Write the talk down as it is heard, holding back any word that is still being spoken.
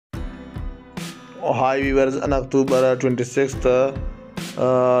Hi viewers, on October 26th,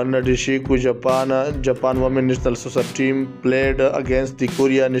 na de shiko Japan Women National Soccer team played against the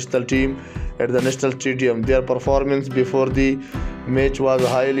Korea national team at the national stadium. Their performance before the match was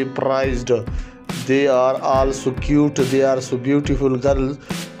highly prized. They are all so cute, they are so beautiful girls.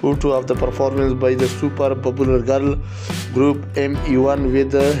 Photo of the performance by the super popular girl group ME1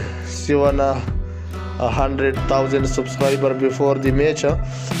 with 700,000 subscribers. Before the match,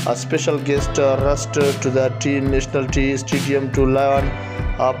 a special guest rushed to the national stadium to learn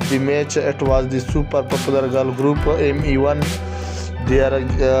of the match. It was the super popular girl group ME1. Their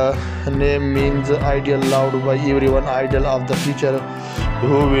name means ideal, loved by everyone, idol of the future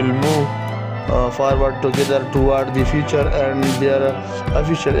who will move forward together toward the future. And their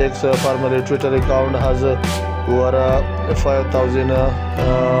official X, formerly Twitter account, has over 500,000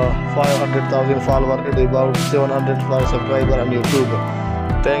 followers and about 700 subscribers on YouTube.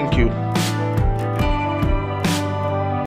 Thank you.